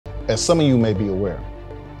As some of you may be aware,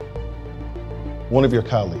 one of your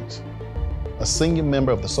colleagues, a senior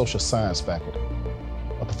member of the social science faculty,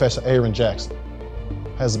 Professor Aaron Jackson,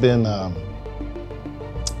 has been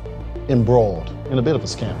embroiled in a bit of a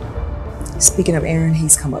scandal. Speaking of Aaron,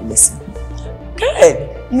 he's come up missing.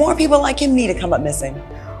 Good. More people like him need to come up missing.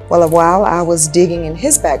 Well, while I was digging in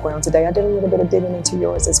his background today, I did a little bit of digging into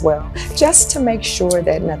yours as well, just to make sure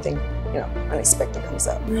that nothing, unexpected comes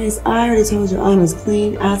up. Nice. I already told you I'm as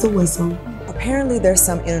clean as a whistle. Apparently, there's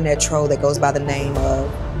some internet troll that goes by the name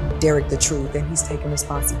of Derek the Truth, and he's taking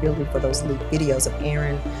responsibility for those leaked videos of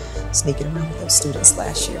Aaron sneaking around with those students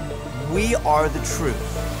last year. We are the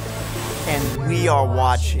truth, and we are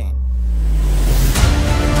watching.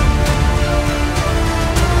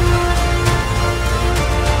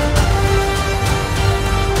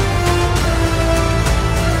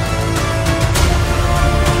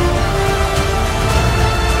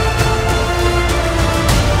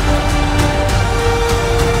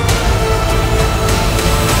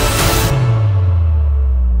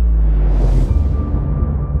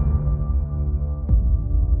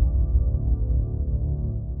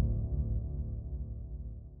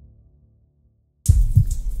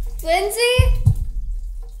 Lindsay?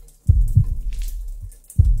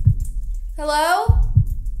 Hello?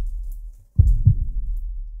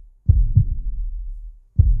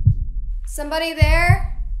 Somebody there?